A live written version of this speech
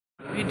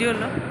Video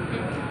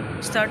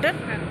started?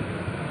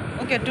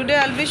 Okay, today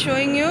I'll be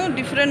showing you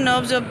different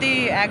nerves of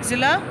the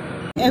axilla,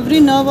 every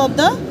nerve of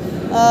the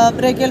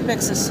brachial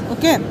plexus.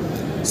 Okay,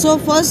 so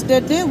first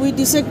that day we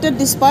dissected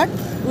this part.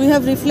 We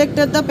have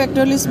reflected the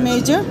pectoralis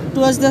major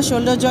towards the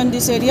shoulder joint,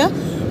 this area.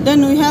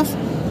 Then we have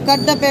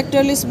cut the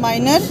pectoralis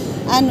minor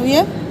and we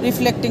are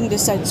reflecting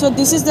this side. So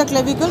this is the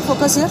clavicle,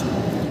 focus here.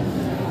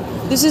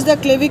 This is the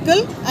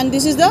clavicle and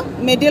this is the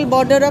medial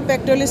border of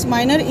pectoralis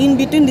minor. In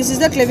between, this is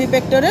the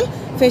clavipectoral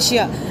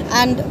fascia,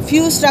 and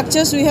few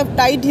structures we have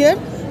tied here.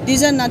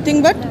 These are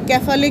nothing but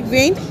cephalic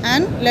vein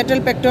and lateral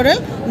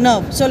pectoral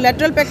nerve. So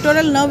lateral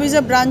pectoral nerve is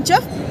a branch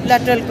of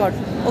lateral cord.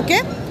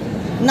 Okay,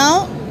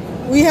 now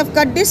we have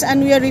cut this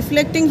and we are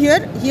reflecting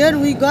here. Here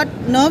we got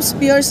nerves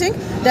piercing,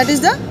 that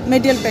is the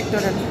medial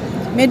pectoral.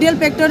 Medial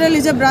pectoral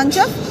is a branch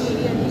of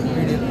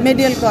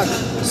medial cord.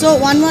 So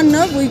one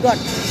nerve we got.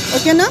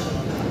 Okay,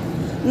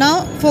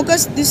 now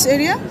focus this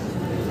area.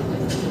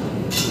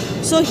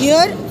 So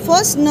here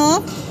first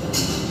nerve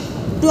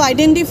to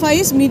identify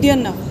is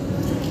median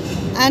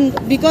nerve, and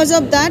because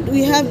of that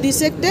we have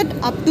dissected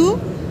up to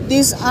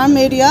this arm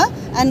area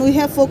and we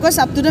have focused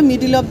up to the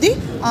middle of the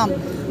arm.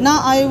 Now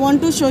I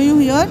want to show you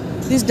here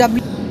this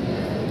W.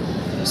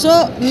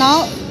 So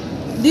now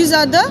these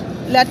are the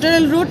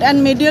lateral root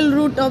and medial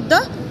root of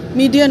the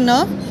median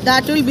nerve,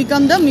 that will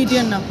become the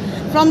median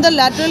nerve. From the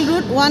lateral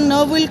root one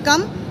nerve will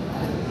come,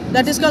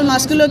 that is called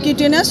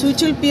musculocutaneous,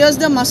 which will pierce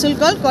the muscle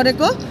called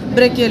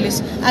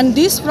coracobrachialis, and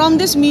this from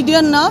this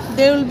median nerve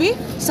there will be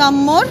some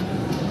more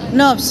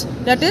nerves,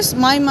 that is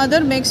my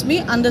mother makes me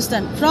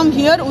understand. From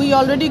here we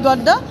already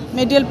got the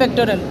medial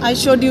pectoral, I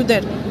showed you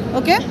there.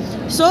 Okay,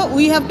 so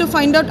we have to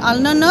find out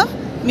ulnar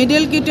nerve,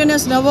 medial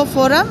cutaneous nerve of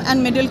forearm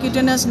and medial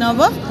cutaneous nerve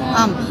of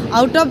arm.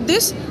 Out of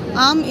this,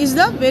 arm is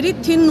the very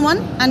thin one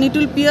and it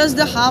will pierce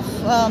the half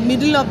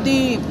middle of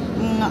the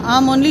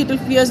arm only, it will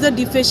pierce the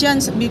deep fascia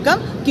and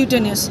become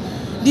cutaneous.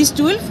 These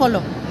two will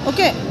follow.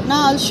 Okay,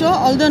 now I'll show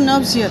all the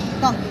nerves here.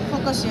 Come,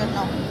 focus here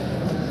now.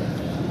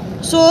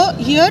 So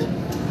here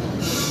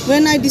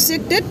when I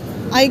dissected,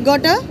 I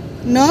got a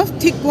nerve,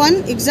 thick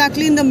one,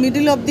 exactly in the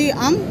middle of the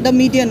arm, the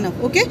median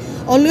nerve. Okay,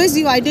 always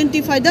you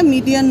identify the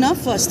median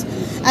nerve first,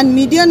 and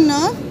median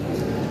nerve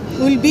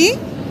will be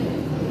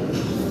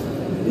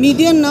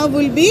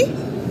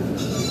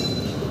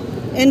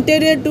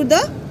anterior to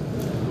the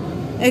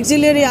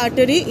axillary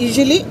artery,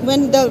 usually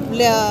when the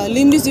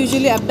limb is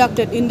usually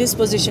abducted in this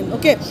position.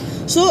 Okay,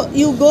 so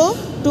you go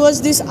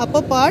towards this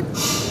upper part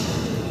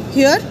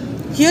here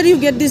you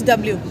get this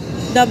W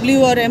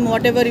or M,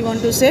 whatever you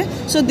want to say.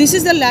 So this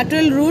is the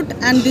lateral root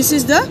and this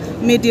is the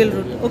medial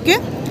root. Okay,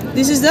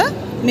 this is the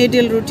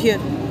medial root here.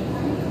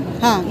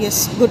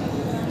 Yes, good.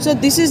 So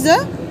this is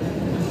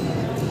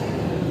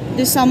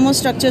some more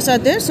structures are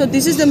there. So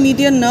this is the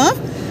median nerve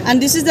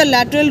and this is the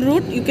lateral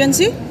root, you can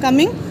see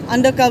coming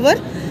under cover,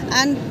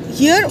 and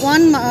here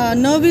one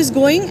nerve is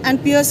going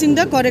and piercing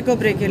the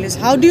coracobrachialis.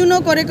 How do you know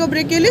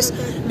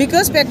coracobrachialis?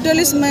 Because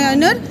pectoralis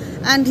minor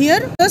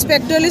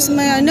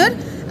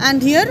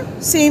and here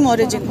same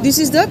origin. This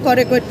is the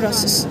coracoid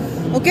process.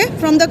 Okay,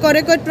 from the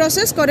coracoid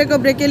process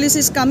coracobrachialis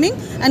is coming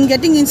and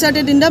getting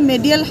inserted in the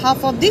medial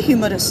half of the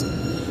humerus.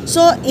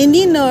 So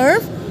any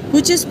nerve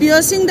which is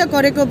piercing the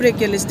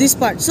coracobrachialis, this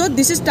part, so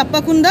this is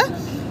Tapakunda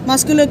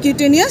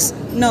musculocutaneous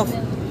nerve.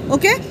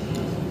 Okay,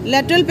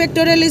 lateral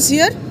pectoral is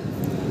here,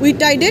 we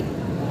tied it,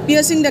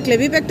 piercing the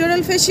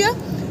clavipectoral fascia,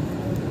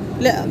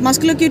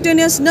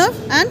 musculocutaneous nerve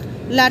and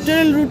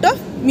lateral root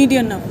of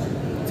median nerve.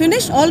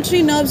 Finished all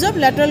three nerves of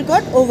lateral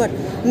cord over.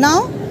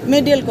 Now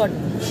medial cord.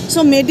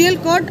 So medial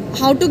cord,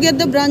 how to get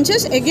the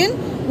branches?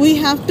 Again we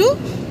have to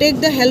take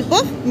the help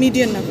of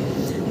median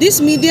nerve. This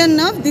median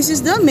nerve, this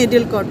is the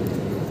medial cord.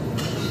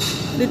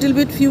 Little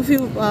bit few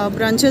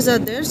branches are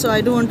there, so I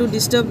don't want to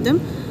disturb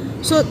them.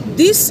 So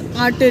this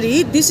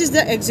artery, this is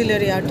the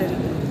axillary artery.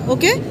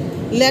 Okay,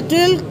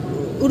 lateral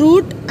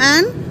root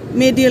and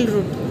medial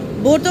root,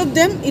 both of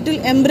them it will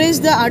embrace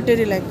the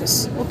artery like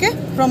this. Okay,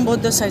 from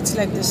both the sides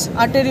like this,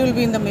 artery will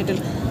be in the middle.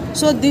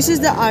 So this is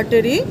the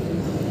artery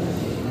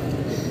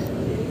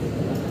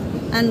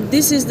and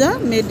this is the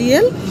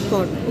medial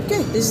cord.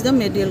 Okay, this is the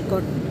medial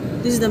cord,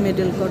 this is the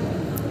medial cord.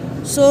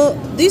 So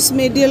this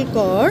medial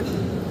cord,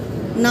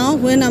 now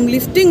when I'm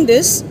lifting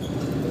this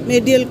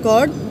medial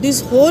cord,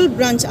 this whole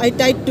branch I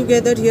tied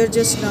together here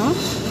just now.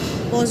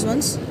 Pause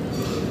once.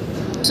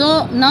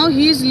 So now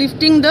he is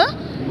lifting the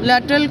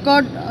lateral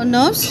cord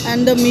nerves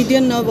and the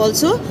median nerve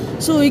also.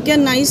 So we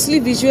can nicely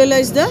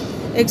visualize the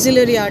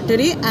axillary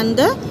artery and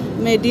the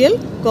medial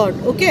cord.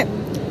 Okay,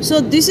 so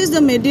this is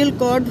the medial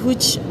cord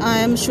which I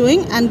am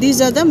showing and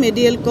these are the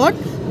medial cord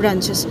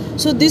branches.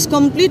 So this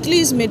completely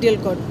is medial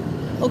cord.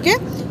 Okay,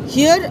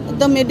 here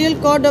the medial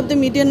cord of the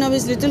median nerve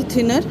is little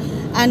thinner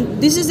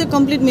and this is the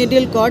complete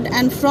medial cord,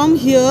 and from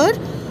here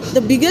the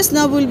biggest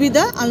nerve will be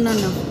the ulnar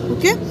nerve.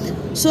 Okay,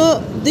 so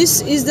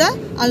this is the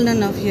ulnar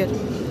nerve here.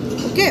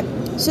 Okay,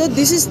 so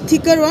this is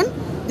thicker one,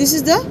 this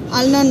is the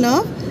ulnar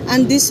nerve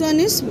and this one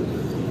is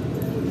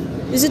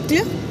it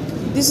clear?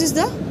 This is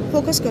the,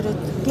 focus karo,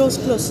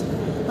 close.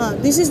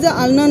 This is the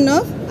ulnar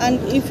nerve, and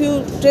if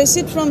you trace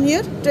it from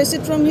here,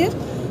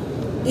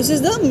 this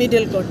is the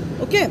medial cord.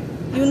 Okay,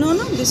 you know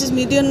now, this is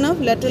medial nerve,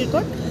 lateral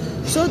cord.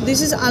 So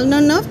this is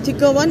ulnar nerve,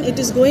 thicker one, it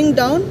is going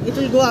down, it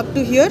will go up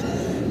to here.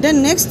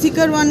 Then next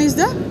thicker one is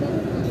the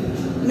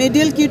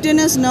medial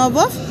cutaneous nerve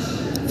of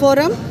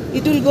forearm.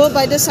 It will go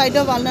by the side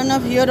of ulnar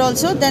nerve here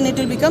also, then it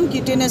will become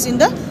cutaneous in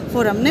the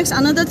forearm. Next,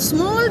 another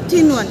small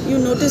thin one, you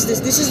notice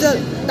this is the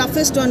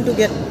toughest one to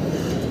get.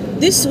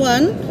 This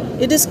one,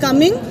 it is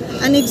coming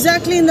and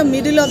exactly in the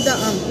middle of the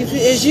arm. If you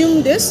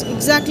assume this,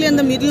 exactly in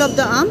the middle of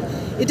the arm,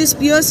 it is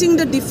piercing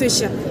the deep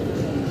fascia.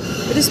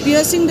 It is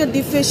piercing the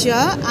deep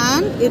fascia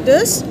and it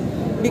is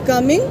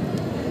becoming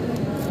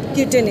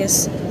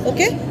cutaneous.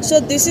 Okay, so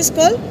this is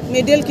called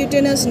medial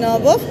cutaneous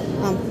nerve of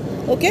arm.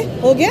 Okay,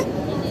 okay.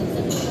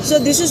 So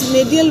this is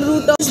medial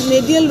root of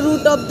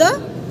the,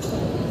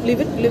 leave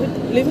it.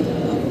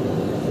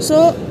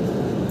 So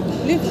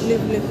leave.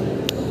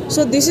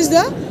 So this is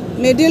the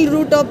medial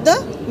root of the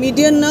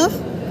median nerve.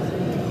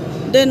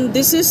 Then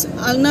this is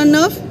ulnar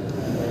nerve.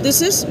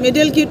 This is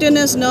medial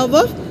cutaneous nerve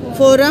of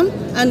forearm,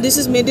 and this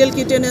is medial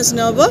cutaneous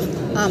nerve of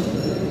arm.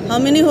 How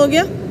many ho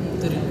gaya?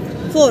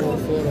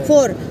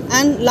 4.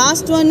 And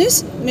last one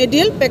is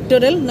medial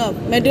pectoral nerve.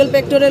 Medial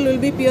pectoral will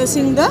be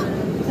piercing the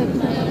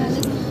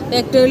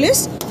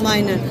pectoralis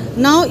minor.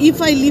 Now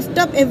if I lift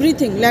up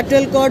everything,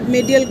 lateral cord,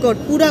 medial cord,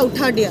 pura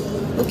utha diya.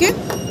 Okay.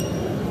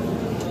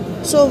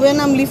 So when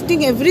I'm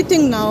lifting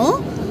everything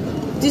now,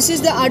 this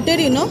is the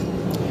artery, no?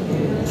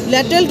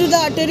 Lateral to the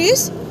artery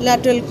is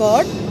lateral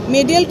cord,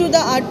 medial to the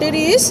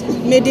artery is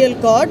medial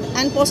cord,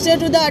 and posterior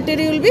to the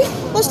artery will be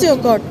posterior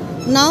cord.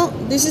 Now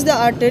this is the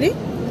artery.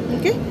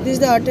 Okay, this is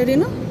the artery,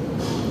 no?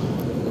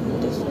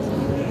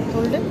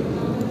 Hold it.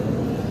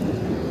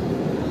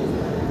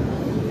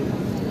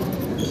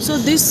 So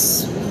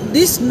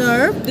this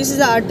nerve, this is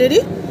the artery.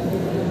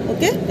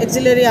 Okay,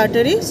 axillary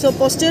artery. So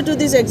posterior to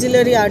this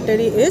axillary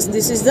artery is,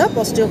 this is the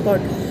posterior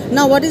cord.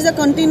 Now what is the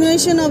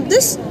continuation of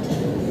this?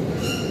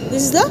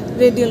 This is the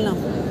radial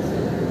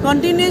nerve.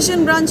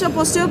 Continuation branch of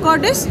posterior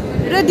cord is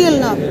radial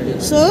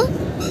nerve. So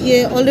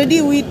yeah,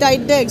 already we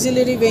tied the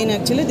axillary vein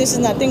actually. This is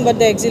nothing but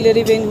the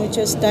axillary vein which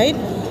is tied.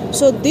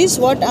 So this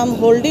what I am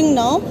holding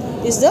now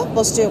is the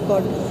posterior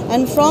cord.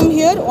 And from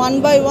here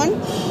one by one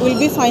we will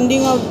be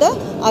finding out the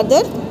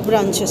other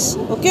branches.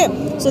 Okay.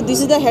 So this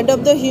is the head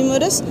of the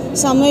humerus.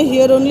 Somewhere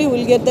here only we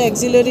will get the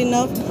axillary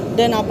nerve,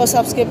 then upper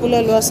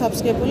subscapular, lower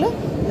subscapular.